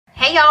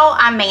Hey y'all,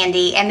 I'm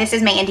Mandy, and this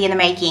is Mandy in the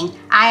Making.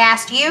 I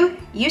asked you,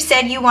 you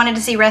said you wanted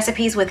to see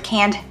recipes with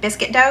canned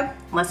biscuit dough.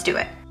 Let's do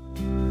it.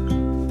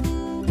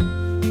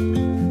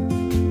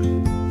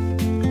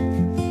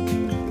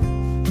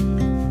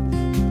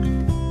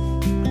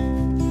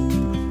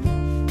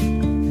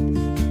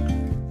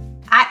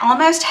 I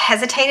almost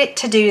hesitated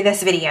to do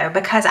this video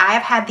because I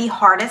have had the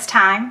hardest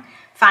time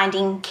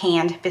finding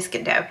canned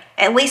biscuit dough,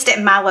 at least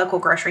at my local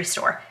grocery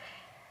store.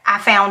 I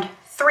found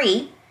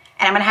 3.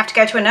 And I'm gonna have to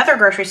go to another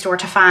grocery store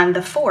to find the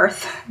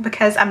 4th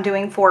because I'm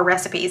doing 4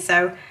 recipes.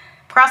 So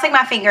crossing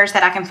my fingers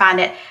that I can find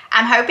it.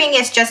 I'm hoping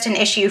it's just an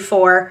issue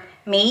for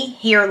me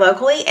here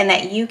locally and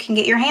that you can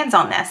get your hands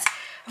on this.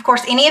 Of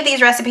course, any of these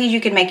recipes,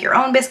 you can make your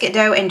own biscuit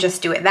dough and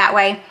just do it that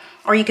way.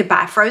 Or you could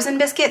buy frozen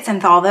biscuits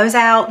and thaw those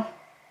out.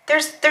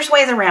 There's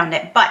ways around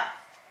it, but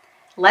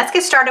let's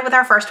get started with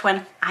our first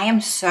one. I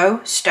am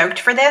so stoked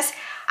for this.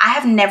 I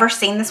have never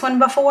seen this one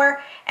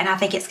before and I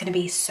think it's gonna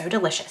be so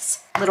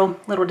delicious.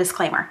 Little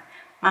disclaimer.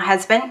 My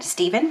husband,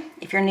 Steven,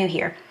 if you're new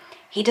here,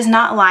 he does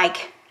not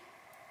like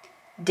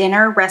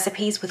dinner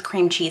recipes with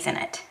cream cheese in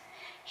it.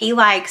 He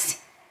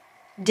likes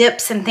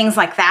dips and things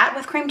like that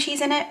with cream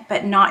cheese in it,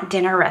 but not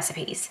dinner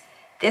recipes.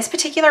 This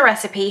particular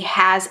recipe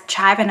has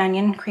chive and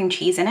onion cream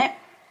cheese in it.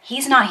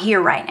 He's not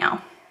here right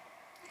now,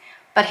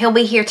 but he'll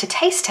be here to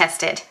taste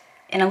test it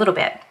in a little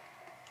bit.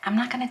 I'm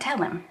not gonna tell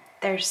him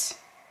there's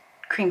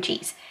cream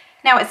cheese.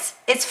 Now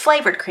it's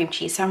flavored cream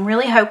cheese, so I'm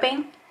really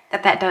hoping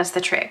that that does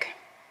the trick.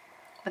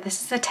 But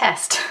this is a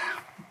test.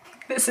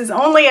 This is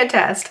only a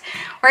test.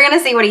 We're gonna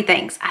see what he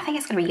thinks. I think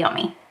it's gonna be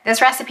yummy. This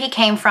recipe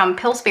came from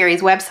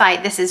Pillsbury's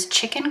website. This is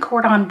chicken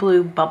cordon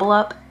bleu bubble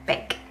up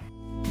bake.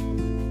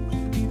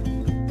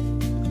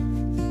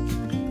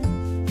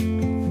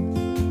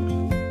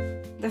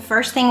 The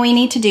first thing we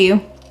need to do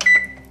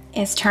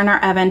is turn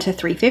our oven to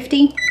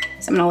 350.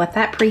 So I'm gonna let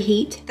that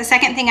preheat. The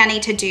second thing I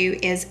need to do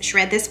is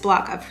shred this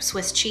block of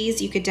Swiss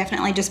cheese. You could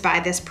definitely just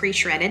buy this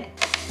pre-shredded.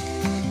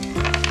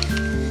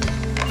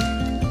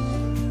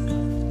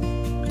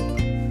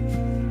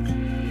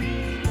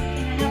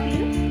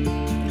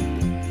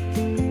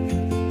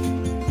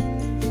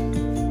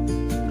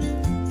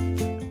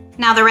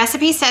 Now the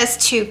recipe says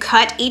to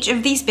cut each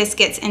of these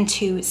biscuits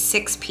into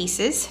 6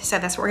 pieces. So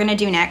that's what we're gonna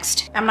do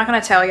next. I'm not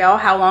gonna tell y'all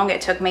how long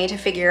it took me to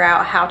figure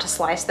out how to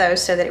slice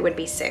those so that it would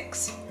be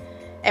 6.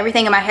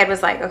 Everything in my head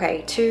was like,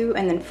 okay, 2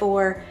 and then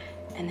 4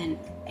 and then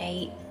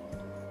 8.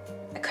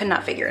 I could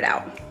not figure it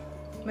out.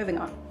 Moving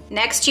on.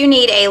 Next, you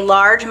need a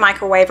large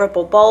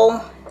microwavable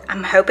bowl.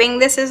 I'm hoping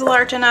this is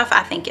large enough.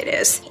 I think it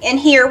is. In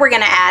here, we're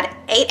gonna add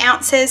 8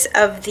 ounces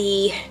of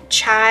the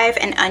chive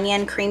and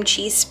onion cream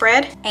cheese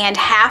spread and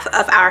half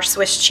of our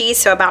Swiss cheese,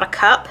 so about a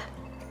cup.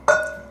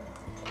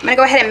 I'm gonna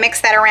go ahead and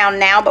mix that around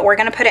now, but we're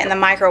gonna put it in the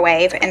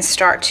microwave and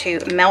start to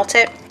melt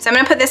it. So I'm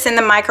gonna put this in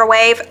the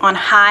microwave on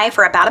high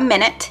for about a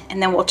minute,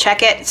 and then we'll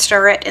check it,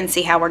 stir it, and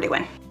see how we're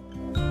doing.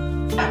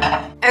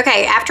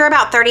 Okay, after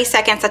about 30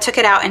 seconds, I took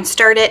it out and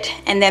stirred it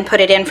and then put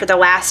it in for the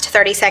last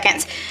 30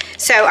 seconds.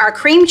 So our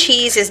cream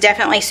cheese is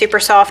definitely super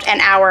soft and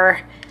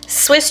our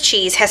Swiss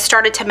cheese has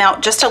started to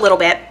melt just a little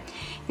bit.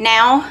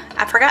 Now,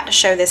 I forgot to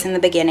show this in the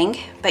beginning,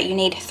 but you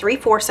need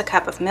 3/4 a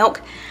cup of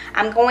milk.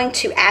 I'm going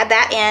to add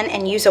that in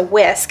and use a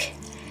whisk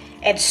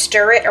and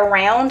stir it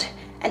around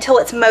until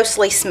it's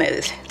mostly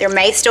smooth. There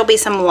may still be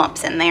some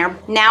lumps in there.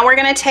 Now we're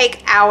gonna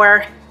take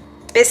our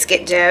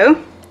biscuit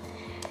dough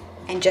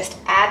and just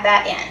add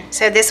that in.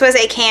 So this was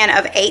a can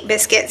of 8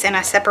 biscuits and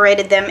I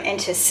separated them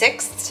into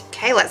 6.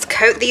 Okay, let's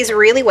coat these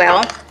really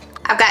well.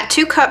 I've got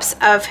 2 cups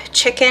of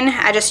chicken.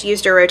 I just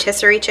used a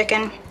rotisserie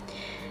chicken.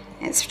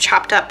 It's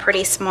chopped up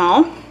pretty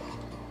small.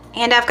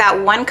 And I've got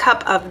 1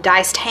 cup of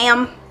diced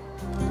ham.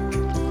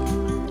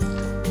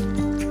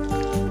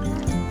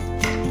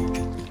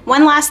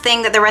 One last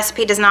thing that the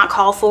recipe does not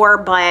call for,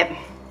 but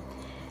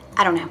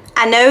I don't know.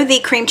 I know the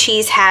cream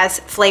cheese has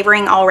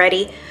flavoring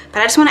already,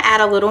 but I just want to add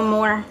a little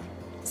more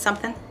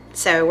something.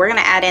 So we're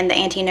gonna add in the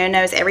Auntie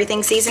No-No's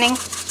everything seasoning.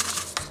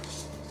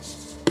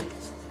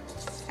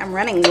 I'm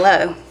running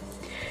low.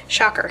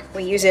 Shocker,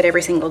 we use it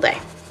every single day.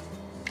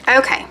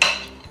 Okay,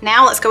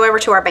 now let's go over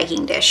to our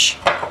baking dish.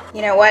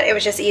 You know what, it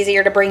was just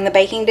easier to bring the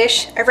baking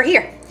dish over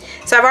here.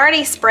 So I've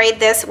already sprayed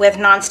this with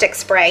nonstick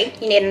spray.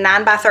 You need a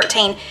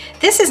 9x13.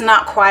 This is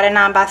not quite a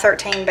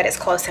 9x13, but it's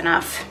close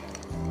enough.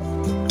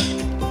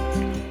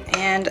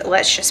 And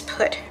let's just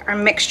put our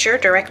mixture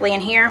directly in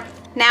here.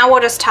 Now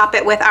we'll just top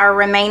it with our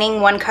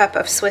remaining 1 cup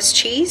of Swiss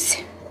cheese.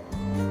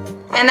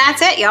 And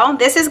that's it, y'all.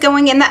 This is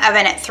going in the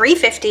oven at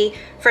 350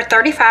 for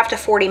 35 to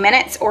 40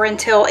 minutes or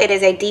until it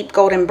is a deep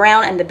golden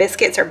brown and the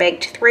biscuits are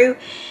baked through.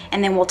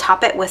 And then we'll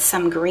top it with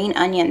some green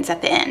onions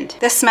at the end.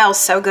 This smells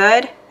so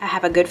good. I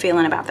have a good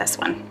feeling about this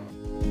one.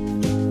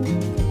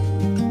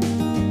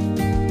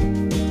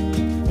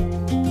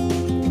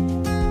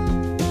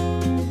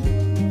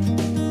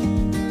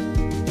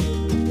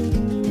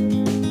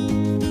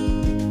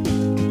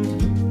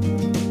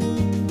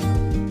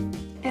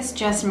 It's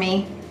just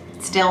me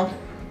still.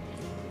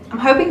 I'm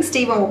hoping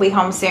Steven will be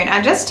home soon.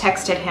 I just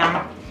texted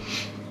him.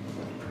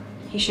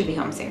 He should be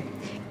home soon.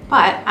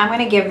 but I'm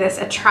gonna give this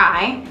a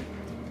try.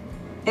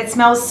 It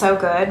smells so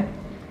good.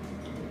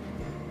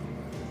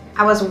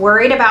 I was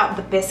worried about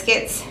the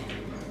biscuits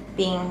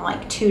being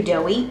like too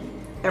doughy.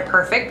 They're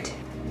perfect.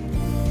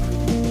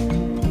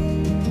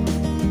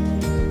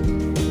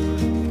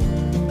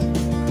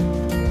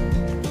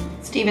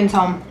 Steven's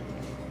home.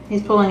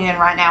 He's pulling in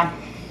right now.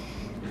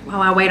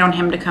 While I wait on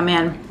him to come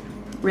in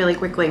really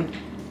quickly.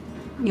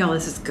 Y'all,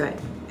 this is good.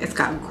 It's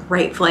got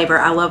great flavor.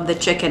 I love the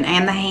chicken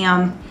and the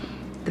ham.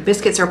 The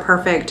biscuits are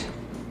perfect.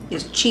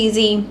 It's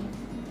cheesy.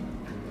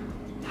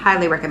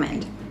 Highly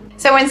recommend.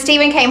 So when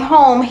Steven came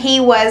home, he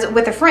was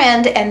with a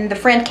friend and the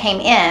friend came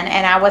in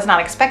and I was not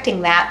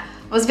expecting that.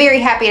 I was very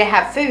happy to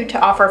have food to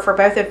offer for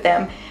both of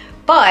them,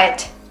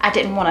 but I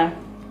didn't want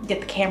to get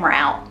the camera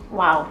out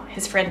while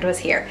his friend was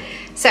here.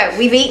 So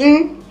we've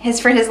eaten, his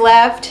friend has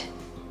left.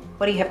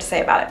 What do you have to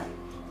say about it?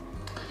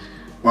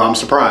 Well, I'm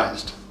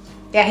surprised.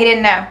 Yeah, he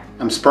didn't know.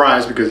 I'm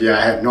surprised because, yeah,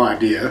 I had no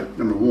idea,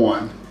 number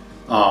one.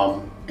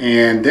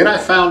 And then I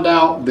found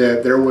out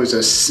that there was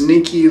a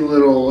sneaky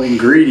little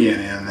ingredient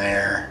in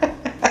there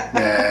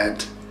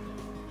that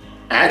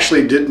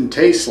actually didn't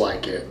taste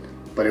like it,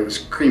 but it was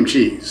cream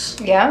cheese.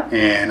 Yeah.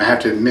 And I have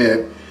to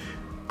admit,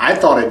 I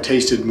thought it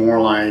tasted more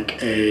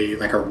like a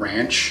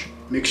ranch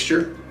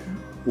mixture,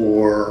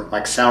 or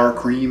like sour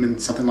cream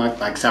and something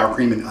like sour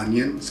cream and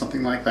onion,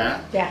 something like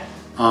that. Yeah.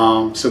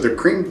 So the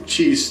cream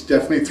cheese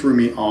definitely threw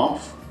me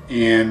off,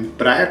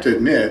 but I have to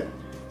admit,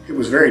 it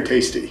was very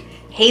tasty.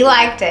 He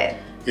liked it.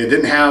 It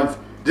didn't have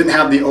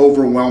the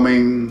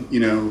overwhelming,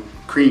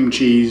 cream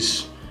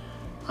cheese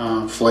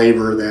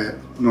flavor that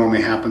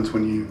normally happens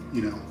when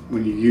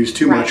you use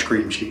too much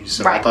cream cheese.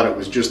 So I thought it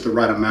was just the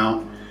right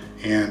amount,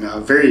 and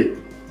very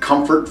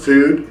comfort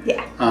food.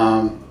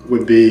 Yeah.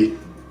 Would be,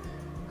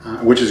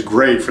 which is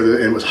great for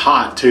it was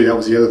hot too. That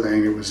was the other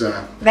thing. It was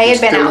they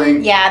had been filling.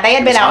 out. Yeah, they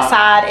had been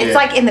outside. Hot. It's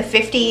like in the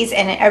 50s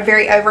and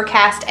very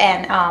overcast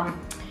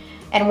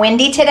and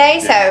windy today.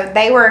 Yeah. So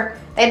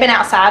they'd been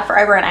outside for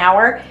over an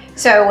hour.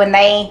 So when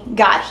they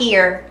got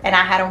here and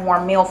I had a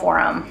warm meal for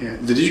them. Yeah.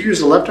 Did you use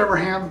the leftover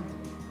ham,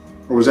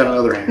 or was that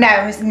another ham? No,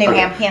 it was new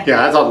ham. Yeah.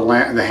 Yeah, I thought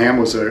the ham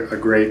was a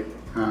great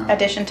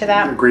addition to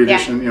that. A great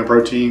addition,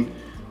 protein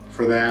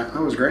for that.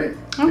 That was great.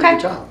 Okay. Yeah,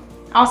 good job.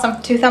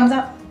 Awesome. 2 thumbs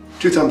up.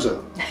 2 thumbs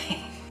up.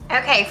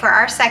 Okay, for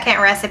our second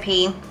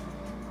recipe,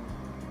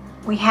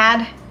 we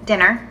had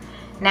dinner.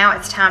 Now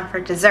it's time for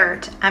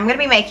dessert. I'm gonna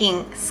be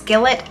making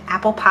Skillet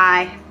apple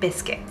pie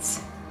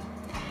biscuits.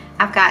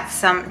 I've got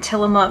some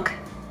Tillamook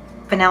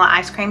vanilla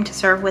ice cream to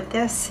serve with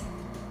this.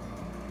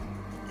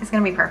 It's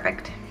gonna be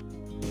perfect.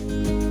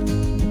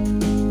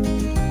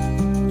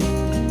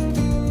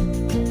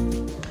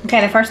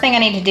 Okay, the first thing I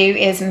need to do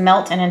is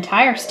melt an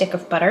entire stick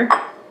of butter.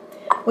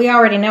 We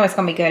already know it's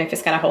gonna be good if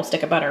it's got a whole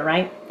stick of butter,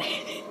 right?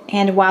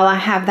 And while I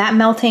have that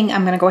melting,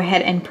 I'm gonna go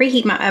ahead and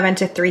preheat my oven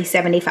to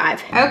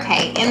 375.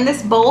 Okay, in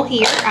this bowl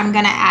here, I'm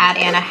gonna add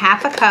in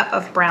 1/2 cup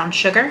of brown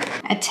sugar,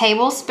 a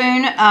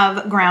tablespoon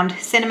of ground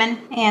cinnamon,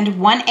 and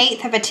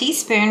 1/8 of a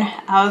teaspoon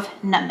of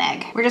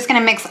nutmeg. We're just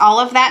gonna mix all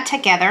of that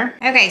together.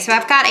 Okay, so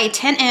I've got a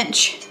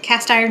 10-inch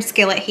cast iron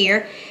skillet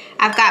here.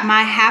 I've got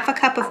my 1/2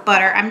 cup of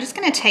butter. I'm just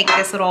gonna take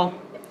this little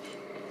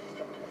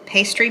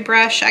pastry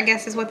brush, I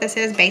guess is what this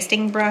is,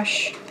 basting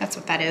brush, that's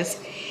what that is,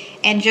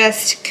 and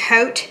just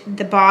coat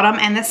the bottom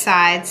and the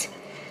sides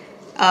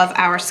of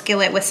our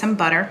skillet with some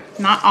butter.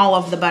 Not all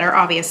of the butter,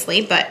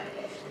 obviously, but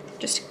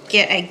just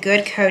get a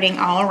good coating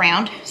all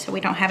around so we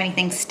don't have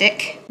anything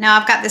stick. Now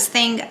I've got this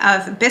thing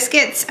of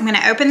biscuits. I'm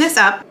gonna open this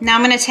up. Now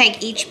I'm gonna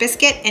take each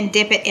biscuit and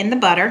dip it in the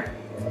butter.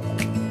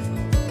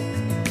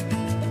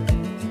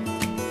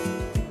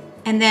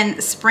 And then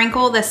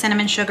sprinkle the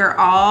cinnamon sugar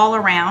all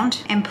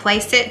around and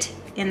place it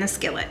in the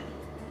skillet.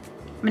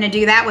 I'm gonna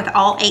do that with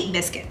all 8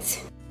 biscuits.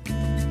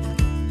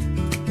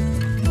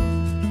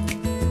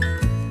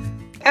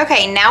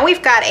 Okay, now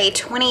we've got a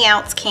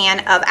 20-ounce can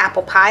of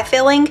apple pie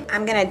filling.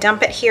 I'm gonna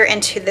dump it here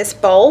into this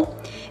bowl,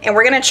 and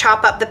we're gonna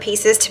chop up the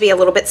pieces to be a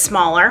little bit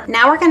smaller.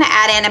 Now we're gonna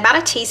add in about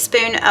a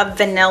teaspoon of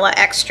vanilla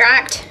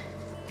extract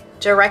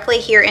directly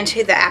here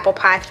into the apple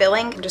pie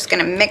filling. I'm just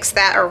gonna mix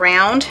that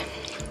around.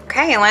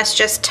 Okay, and let's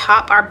just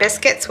top our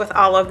biscuits with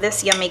all of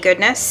this yummy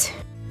goodness.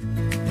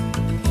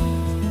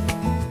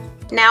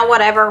 Now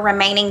whatever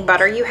remaining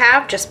butter you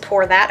have, just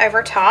pour that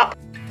over top.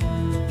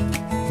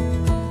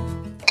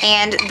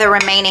 And the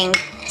remaining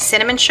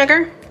cinnamon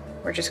sugar,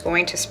 we're just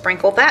going to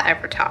sprinkle that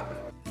over top.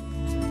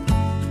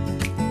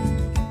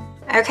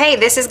 Okay,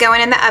 this is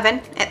going in the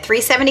oven at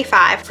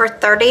 375 for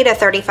 30 to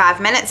 35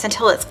 minutes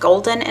until it's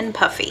golden and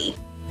puffy.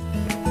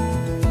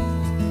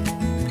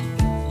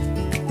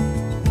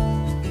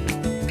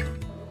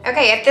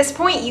 Okay, at this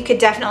point you could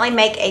definitely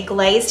make a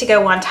glaze to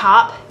go on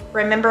top.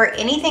 Remember,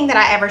 anything that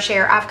I ever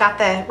share, I've got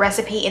the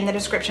recipe in the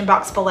description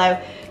box below.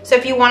 So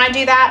if you want to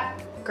do that,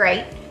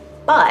 great.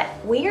 But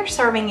we are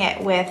serving it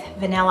with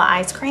vanilla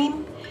ice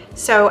cream.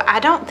 So I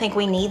don't think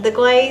we need the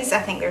glaze. I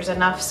think there's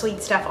enough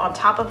sweet stuff on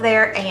top of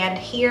there and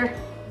here.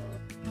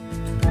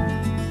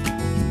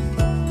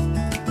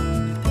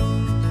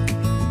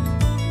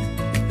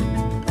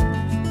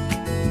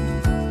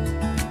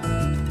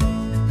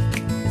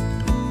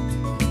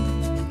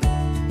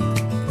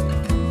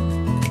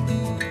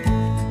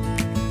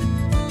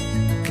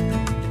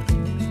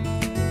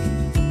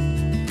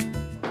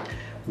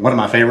 One of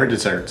my favorite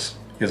desserts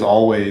is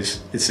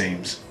always, it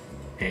seems,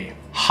 a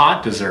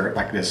hot dessert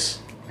like this.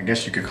 I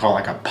guess you could call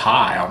it like a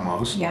pie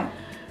almost. Yeah.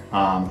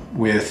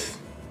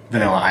 With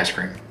vanilla ice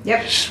cream.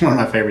 Yep. It's just one of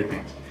my favorite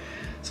things.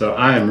 So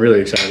I am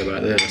really excited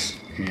about this,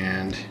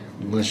 and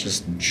let's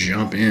just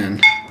jump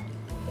in.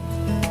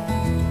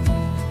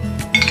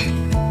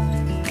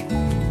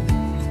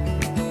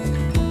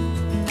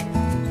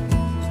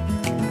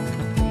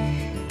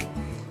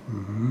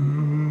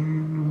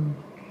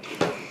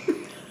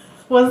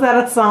 Was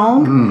that a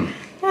song?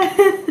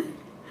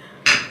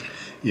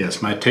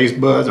 Yes, my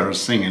taste buds are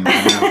singing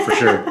right now for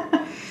sure.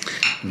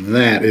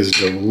 That is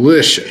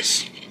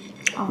delicious.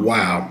 Oh.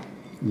 Wow.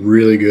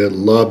 Really good.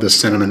 Love the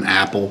cinnamon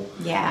apple.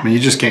 Yeah. I mean, you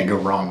just can't go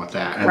wrong with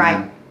that. And right.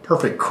 then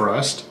perfect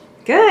crust.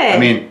 Good. I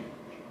mean,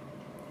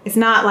 it's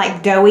not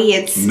like doughy.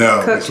 It's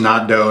no, cooked. It's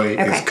not doughy.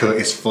 Okay. It's cooked.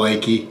 It's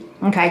flaky.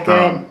 Okay,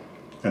 good.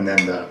 And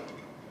then the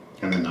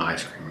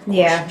ice cream. Of course.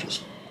 Yeah.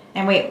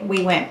 And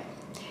we went.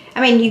 I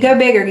mean, you go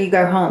big or you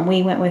go home.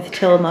 We went with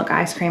Tillamook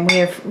ice cream. We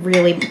have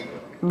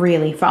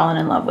really fallen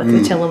in love with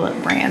the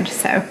Tillamook brand.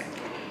 So,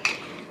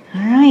 all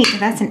right,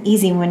 that's an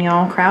easy one,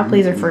 y'all. Crowd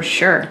pleaser for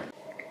sure.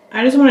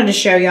 I just wanted to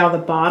show y'all the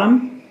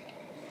bottom.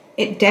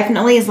 It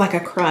definitely is like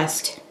a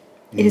crust.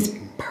 It is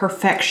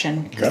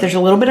perfection because there's a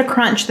little bit of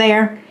crunch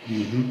there,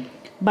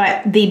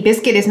 but the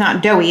biscuit is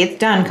not doughy. It's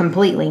done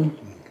completely.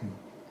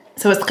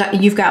 So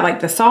you've got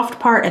like the soft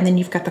part, and then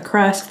you've got the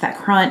crust, that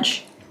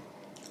crunch.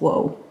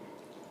 Whoa.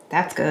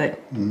 That's good.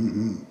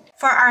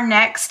 For our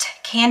next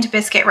canned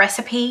biscuit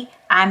recipe,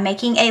 I'm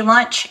making a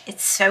lunch.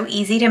 It's so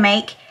easy to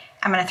make.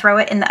 I'm gonna throw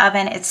it in the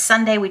oven. It's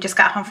Sunday, we just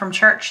got home from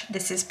church.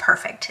 This is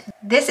perfect.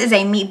 This is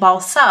a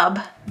meatball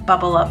sub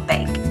bubble up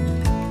bake.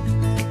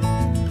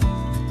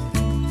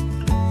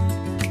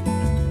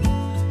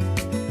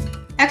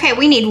 Okay,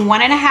 we need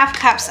 1.5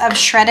 cups of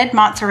shredded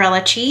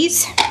mozzarella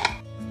cheese.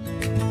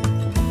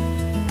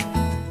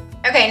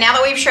 Okay, now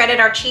that we've shredded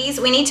our cheese,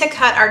 we need to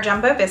cut our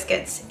jumbo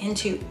biscuits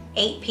into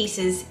 8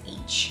 pieces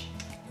each.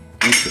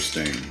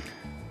 Interesting.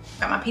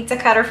 Got my pizza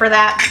cutter for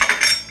that.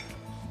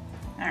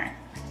 All right.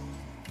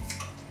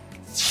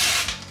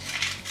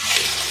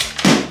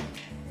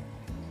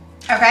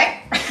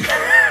 Okay.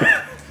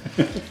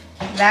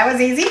 That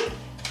was easy.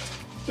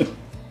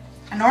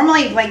 I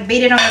normally like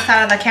beat it on the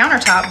side of the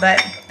countertop,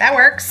 but that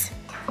works.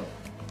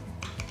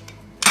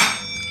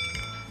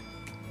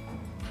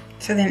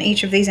 So then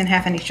each of these in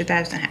half and each of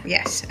those in half.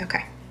 Yes,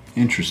 okay.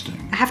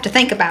 Interesting. I have to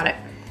think about it.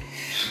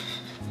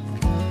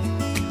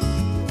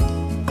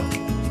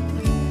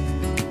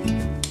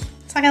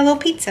 It's like a little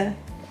pizza.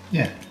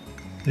 Yeah,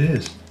 it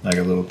is like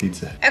a little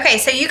pizza. Okay,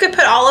 so you could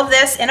put all of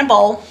this in a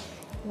bowl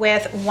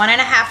with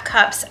 1.5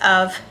 cups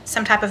of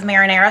some type of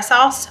marinara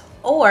sauce,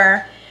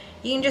 or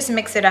you can just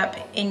mix it up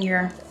in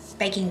your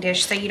baking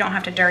dish so you don't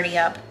have to dirty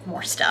up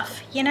more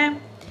stuff, you know?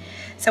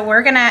 So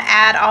we're gonna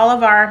add all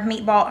of our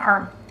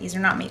these are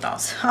not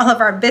meatballs, all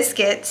of our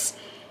biscuits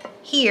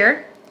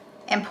here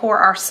and pour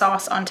our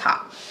sauce on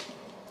top.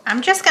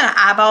 I'm just gonna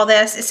eyeball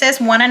this. It says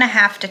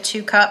 1.5 to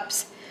 2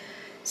 cups.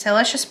 So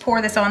let's just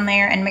pour this on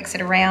there and mix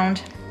it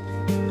around.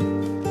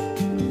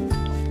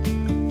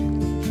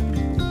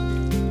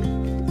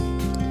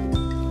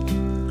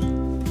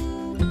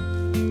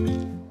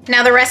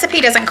 Now the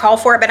recipe doesn't call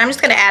for it, but I'm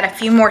just gonna add a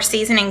few more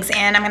seasonings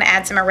in. I'm gonna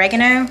add some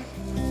oregano.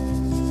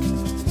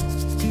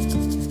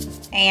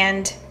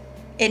 And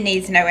it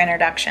needs no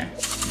introduction.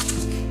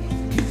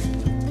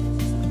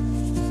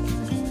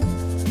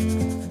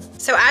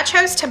 So I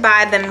chose to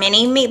buy the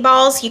mini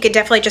meatballs. You could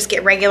definitely just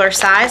get regular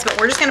size, but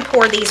we're just gonna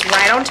pour these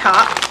right on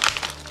top.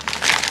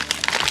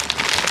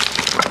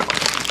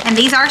 And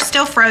these are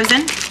still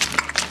frozen.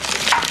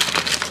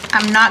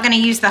 I'm not gonna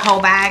use the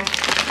whole bag.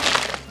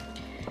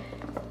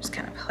 Just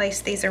kind of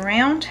place these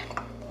around.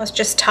 Let's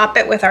just top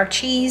it with our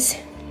cheese.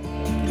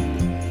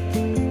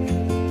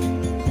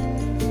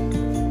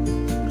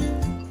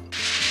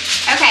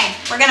 Okay,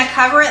 we're gonna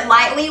cover it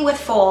lightly with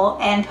foil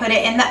and put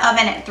it in the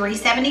oven at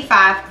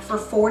 375 for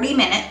 40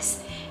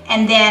 minutes.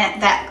 And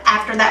then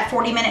after that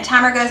 40-minute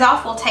timer goes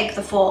off, we'll take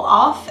the foil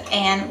off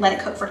and let it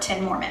cook for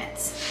 10 more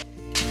minutes.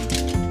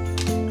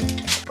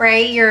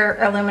 Spray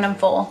your aluminum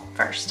foil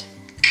first.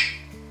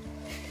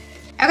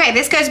 Okay,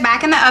 this goes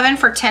back in the oven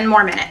for 10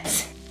 more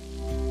minutes.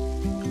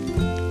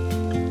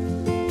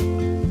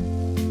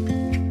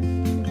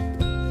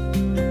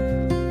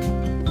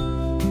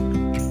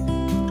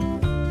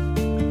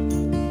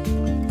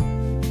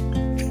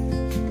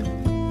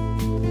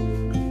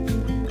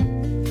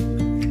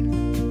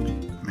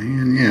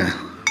 Man, yeah.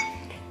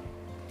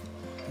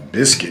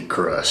 Biscuit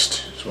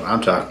crust is what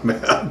I'm talking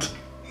about.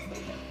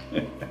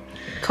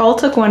 Cole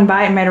took one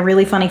bite and made a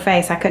really funny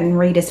face. I couldn't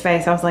read his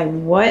face. I was like,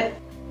 what?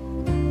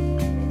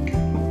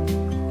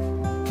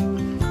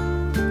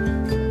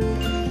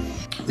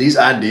 These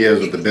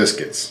ideas with the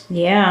biscuits.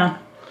 Yeah.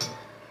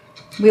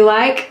 We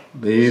like.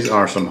 These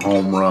are some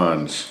home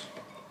runs.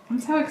 I'm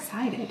so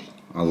excited.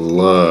 I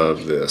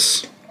love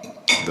this.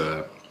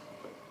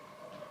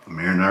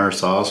 marinara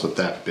sauce with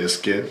that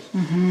biscuit.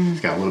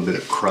 It's got a little bit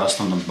of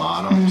crust on the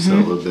bottom, so a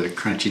little bit of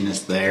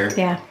crunchiness there.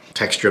 Yeah.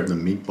 Texture of the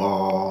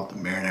meatball, the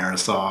marinara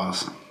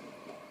sauce.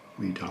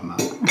 What are you talking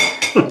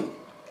about?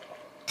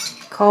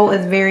 Cole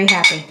is very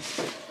happy.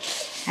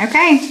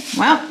 Okay,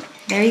 well,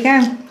 there you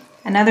go.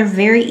 Another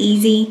very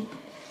easy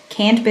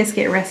canned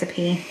biscuit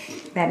recipe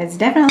that is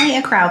definitely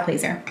a crowd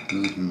pleaser.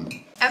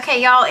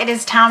 Okay, y'all, it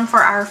is time for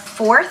our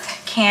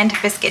 4th canned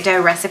biscuit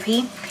dough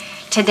recipe.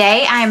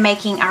 Today I am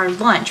making our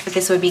lunch, but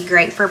this would be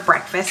great for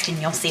breakfast, and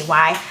you'll see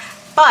why.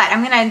 But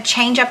I'm gonna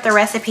change up the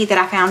recipe that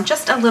I found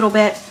just a little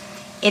bit.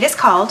 It is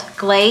called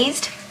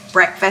Glazed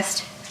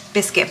Breakfast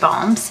Biscuit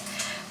Bombs,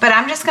 but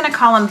I'm just gonna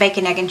call them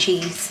bacon, egg, and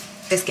cheese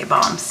biscuit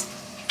bombs.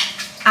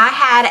 I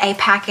had a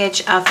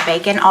package of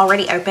bacon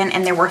already open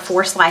and there were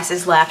 4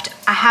 slices left.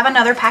 I have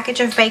another package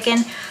of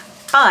bacon,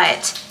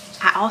 but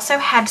I also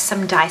had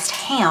some diced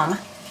ham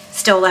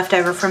still left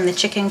over from the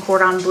chicken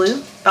Cordon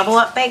Bleu bubble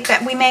up bake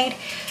that we made.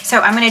 So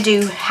I'm gonna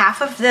do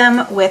half of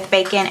them with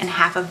bacon and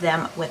half of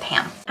them with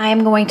ham. I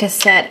am going to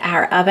set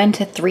our oven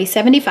to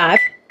 375.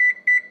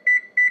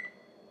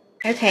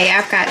 Okay,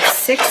 I've got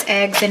 6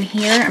 eggs in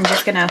here. I'm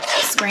just gonna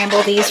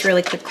scramble these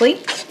really quickly.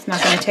 It's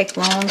not gonna take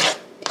long.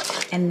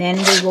 And then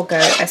we will go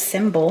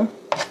assemble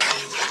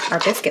our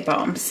biscuit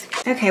bombs.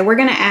 Okay, we're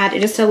gonna add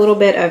just a little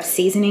bit of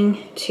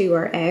seasoning to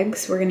our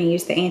eggs. We're gonna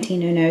use the Auntie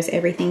No Knows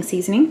Everything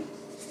seasoning.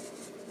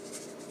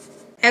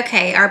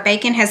 Okay, our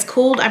bacon has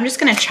cooled. I'm just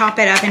gonna chop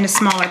it up into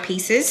smaller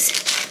pieces.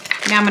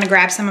 Now I'm gonna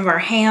grab some of our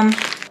ham.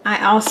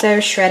 I also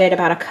shredded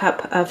about a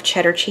cup of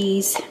cheddar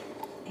cheese.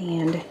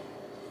 And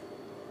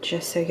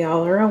just so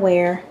y'all are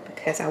aware,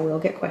 because I will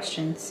get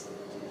questions,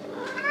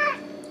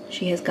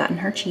 she has gotten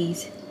her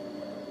cheese.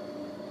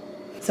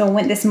 So I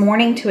went this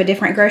morning to a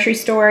different grocery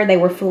store. They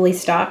were fully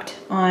stocked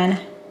on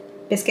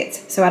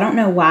biscuits. So I don't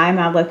know why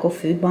my local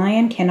Food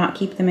Lion cannot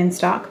keep them in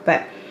stock,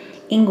 but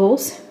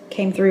Ingles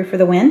came through for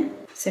the win.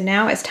 So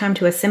now it's time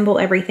to assemble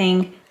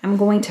everything. I'm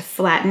going to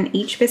flatten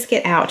each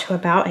biscuit out to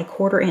about a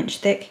 1/4 inch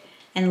thick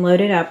and load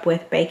it up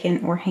with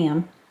bacon or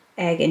ham,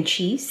 egg, and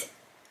cheese.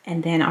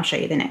 And then I'll show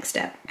you the next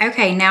step.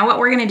 Okay, now what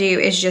we're gonna do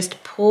is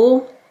just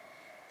pull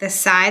the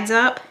sides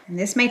up. And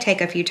this may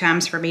take a few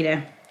times for me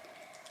to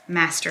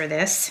master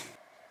this.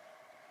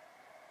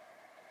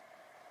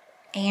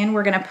 And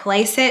we're gonna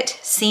place it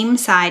seam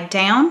side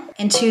down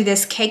into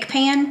this cake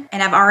pan.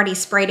 And I've already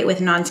sprayed it with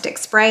nonstick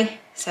spray.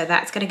 So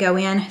that's gonna go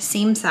in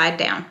seam side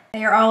down.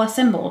 They are all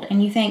assembled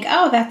and you think,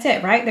 oh, that's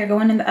it, right? They're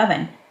going in the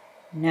oven.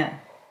 No.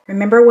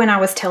 Remember when I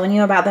was telling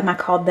you about them, I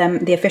called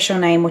them the official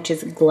name, which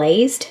is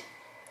glazed?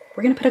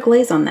 We're gonna put a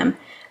glaze on them.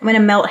 I'm gonna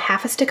melt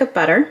half a stick of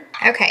butter.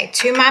 Okay,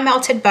 to my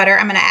melted butter,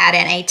 I'm gonna add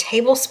in a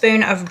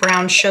tablespoon of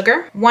brown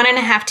sugar,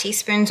 1½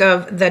 teaspoons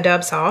of the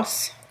Dove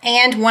sauce,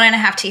 and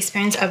 1½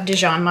 teaspoons of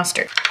Dijon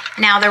mustard.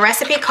 Now the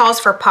recipe calls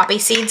for poppy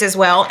seeds as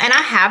well, and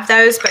I have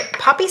those, but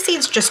poppy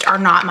seeds just are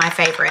not my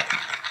favorite.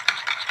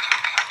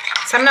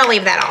 So I'm gonna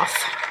leave that off.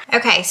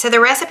 Okay, so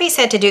the recipe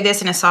said to do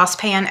this in a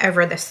saucepan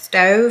over the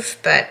stove,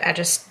 but I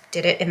just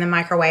did it in the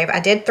microwave. I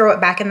did throw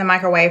it back in the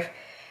microwave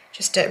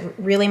just to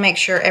really make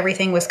sure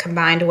everything was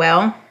combined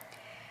well.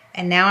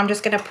 And now I'm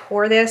just gonna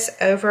pour this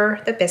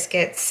over the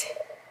biscuits.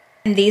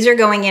 And these are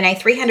going in a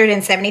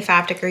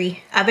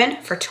 375-degree oven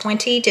for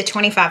 20 to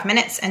 25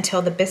 minutes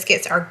until the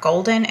biscuits are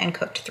golden and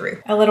cooked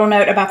through. A little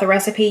note about the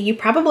recipe, you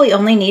probably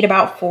only need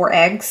about 4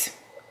 eggs.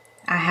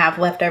 I have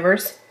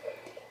leftovers.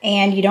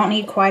 And you don't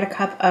need quite a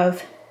cup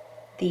of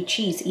the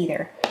cheese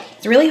either.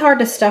 It's really hard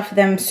to stuff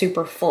them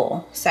super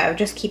full, so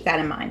just keep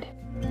that in mind.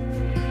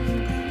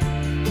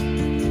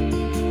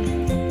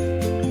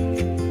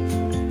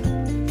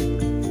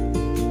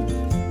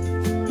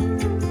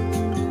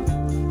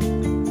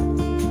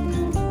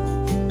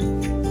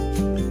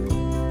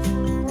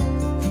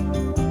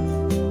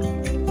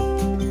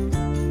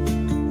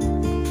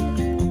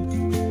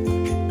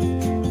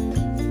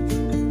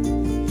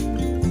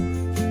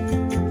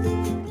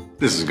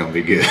 This is gonna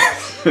be good.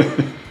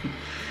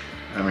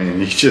 I mean,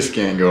 you just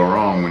can't go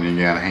wrong when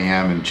you got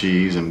ham and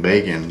cheese and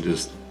bacon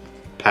just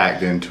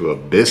packed into a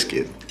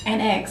biscuit. And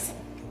eggs.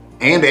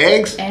 And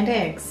eggs? And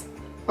eggs.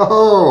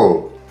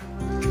 Oh!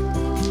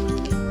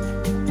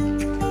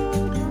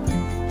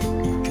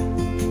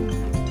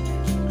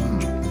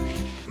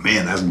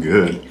 Man, that's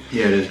good.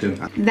 Yeah, it is good.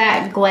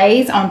 That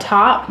glaze on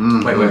top.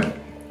 Wait.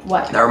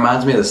 What? That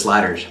reminds me of the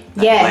sliders.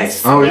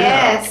 Yes. Oh yeah.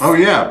 Yes. Oh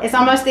yeah. It's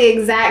almost the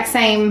exact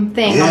same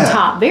thing Yeah. on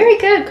top. Very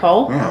good,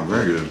 Cole. Yeah,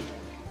 very good.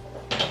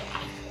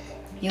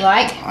 You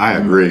like? I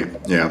agree.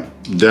 Yeah,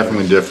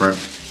 definitely different.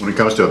 When it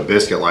comes to a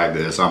biscuit like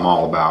this, I'm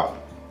all about,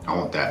 I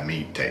want that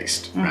meat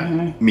taste,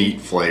 right?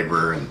 Meat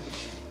flavor.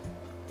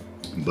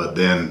 But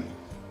then,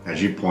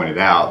 as you pointed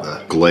out,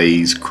 the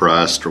glaze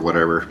crust or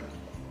whatever,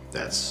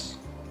 that's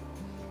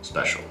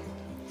special.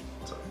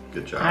 So,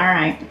 good job. All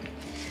right.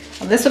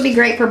 Well, this will be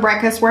great for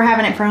breakfast. We're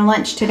having it for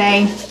lunch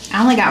today.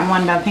 I only got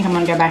one, but I think I'm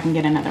gonna go back and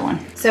get another one.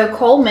 So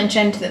Cole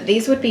mentioned that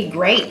these would be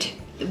great.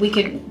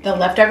 The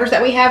leftovers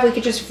that we have, we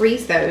could just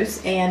freeze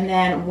those and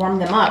then warm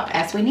them up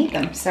as we need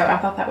them. So I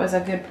thought that was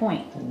a good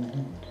point.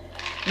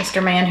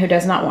 Mr. Man who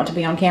does not want to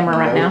be on camera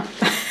right now.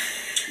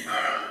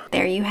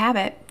 There you have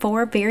it.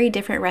 4 very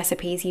different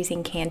recipes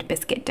using canned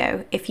biscuit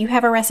dough. If you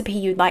have a recipe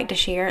you'd like to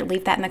share,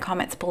 leave that in the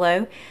comments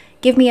below.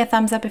 Give me a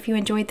thumbs up if you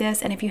enjoyed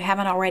this, and if you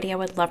haven't already, I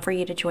would love for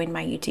you to join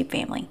my YouTube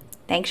family.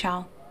 Thanks,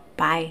 y'all.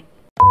 Bye.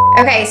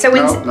 Okay, so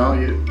when... No,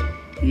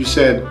 you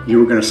said you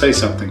were going to say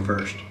something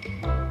first.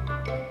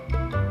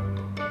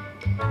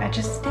 I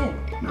just did.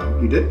 No,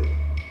 you didn't.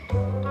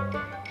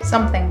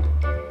 Something.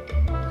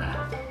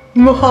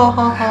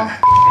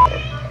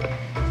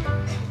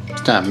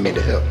 It's time for me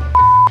to help.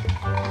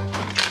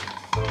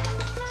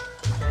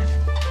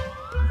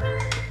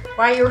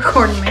 Why are you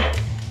recording me?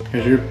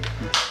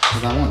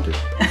 Because I want to.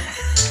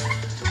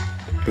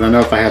 Because I know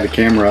if I have the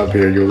camera up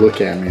here, you'll look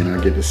at me and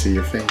I'll get to see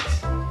your face.